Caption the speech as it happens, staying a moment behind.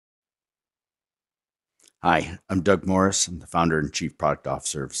Hi, I'm Doug Morris. I'm the founder and chief product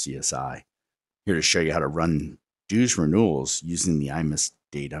officer of CSI. Here to show you how to run dues renewals using the iMIS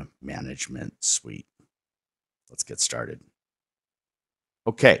data management suite. Let's get started.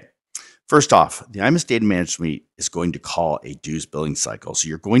 Okay, first off, the iMIS data management suite is going to call a dues billing cycle. So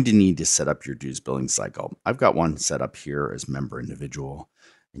you're going to need to set up your dues billing cycle. I've got one set up here as member individual,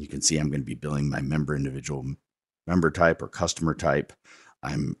 and you can see I'm going to be billing my member individual member type or customer type.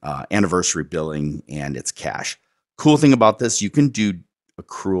 I'm anniversary billing, and it's cash. Cool thing about this, you can do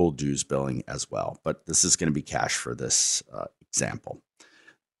accrual dues billing as well, but this is going to be cash for this example.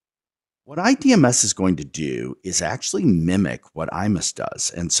 What IDMS is going to do is actually mimic what iMIS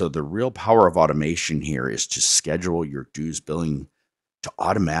does. And so the real power of automation here is to schedule your dues billing to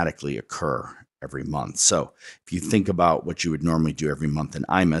automatically occur every month. So if you think about what you would normally do every month in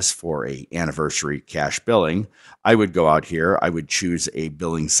iMIS for a anniversary cash billing, I would go out here, I would choose a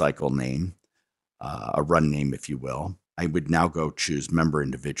billing cycle name, a run name, if you will. I would now go choose member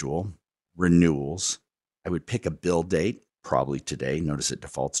individual, renewals. I would pick a bill date, probably today. Notice it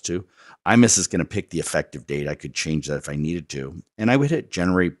defaults to. iMIS is going to pick the effective date. I could change that if I needed to. And I would hit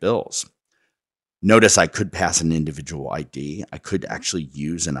generate bills. Notice I could pass an individual ID. I could actually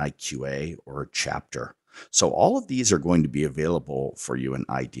use an IQA or a chapter. So all of these are going to be available for you in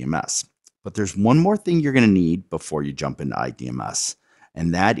IDMS. But there's one more thing you're going to need before you jump into IDMS,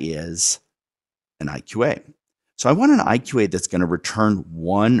 and that is an IQA. So I want an IQA that's going to return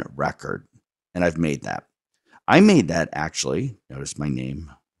one record, and I've made that. I made that actually, notice my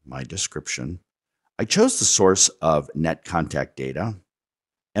name, my description. I chose the source of net contact data,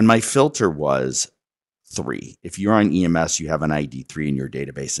 and my filter was 3. If you're on EMS, you have an ID 3 in your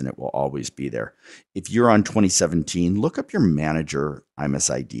database, and it will always be there. If you're on 2017, look up your manager iMIS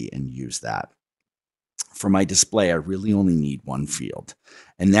ID and use that. For my display, I really only need one field,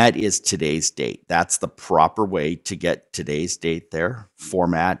 and that is today's date. That's the proper way to get today's date there,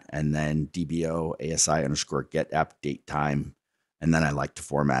 format, and then DBO ASI underscore get app date time, and then I like to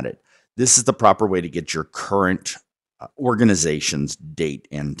format it. This is the proper way to get your current organization's date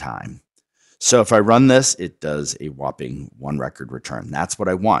and time. So if I run this, it does a whopping one record return. That's what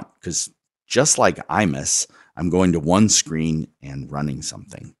I want, because just like iMIS, I'm going to one screen and running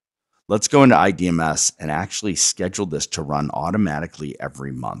something. Let's go into IDMS and actually schedule this to run automatically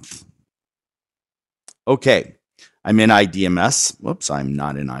every month. Okay, I'm in IDMS. Whoops, I'm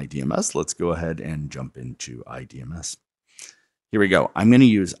not in IDMS. Let's go ahead and jump into IDMS. Here we go. I'm going to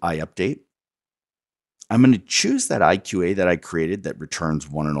use iUpdate. I'm going to choose that IQA that I created that returns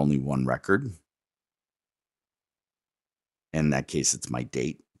one and only one record. In that case, it's my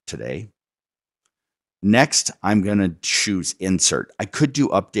date today. Next, I'm going to choose insert. I could do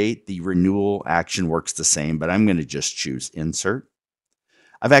update. The renewal action works the same, but I'm going to just choose insert.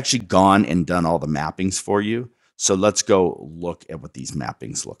 I've actually gone and done all the mappings for you. So let's go look at what these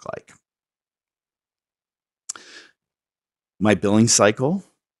mappings look like. My billing cycle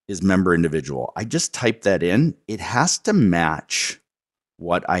is member individual. I just type that in. It has to match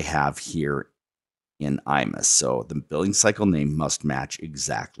what I have here in iMIS. So the billing cycle name must match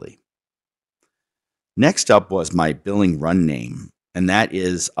exactly. Next up was my billing run name, and that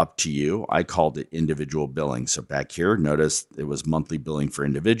is up to you. I called it individual billing. So back here, notice it was monthly billing for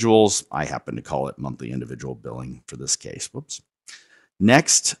individuals. I happen to call it monthly individual billing for this case. Whoops.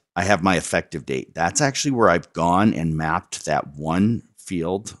 Next, I have my effective date. That's actually where I've gone and mapped that one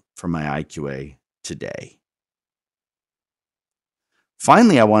field from my IQA today.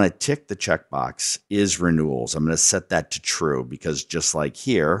 Finally, I want to tick the checkbox is renewals. I'm going to set that to true because just like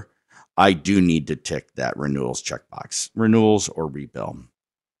here, I do need to tick that renewals checkbox, renewals or rebill.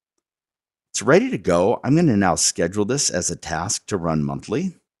 It's ready to go. I'm going to now schedule this as a task to run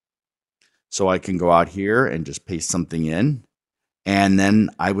monthly. So I can go out here and just paste something in, and then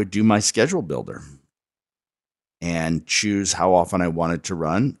I would do my schedule builder and choose how often I want it to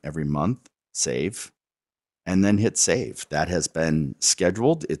run every month, save, and then hit save. That has been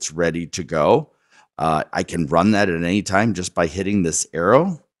scheduled. It's ready to go. I can run that at any time just by hitting this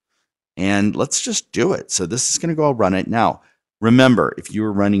arrow. And let's just do it. So this is going to go, I'll run it now. Remember, if you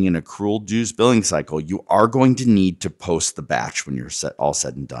are running an accrual dues billing cycle, you are going to need to post the batch when you're all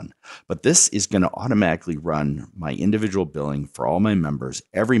said and done. But this is going to automatically run my individual billing for all my members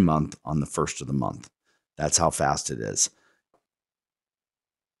every month on the first of the month. That's how fast it is.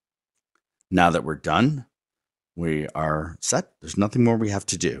 Now that we're done, we are set. There's nothing more we have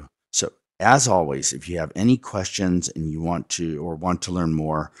to do. So as always, if you have any questions and you want to learn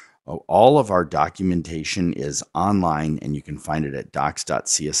more, all of our documentation is online, and you can find it at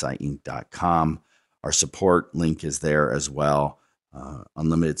docs.csiinc.com. Our support link is there as well.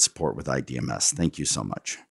 unlimited support with IDMS. Thank you so much.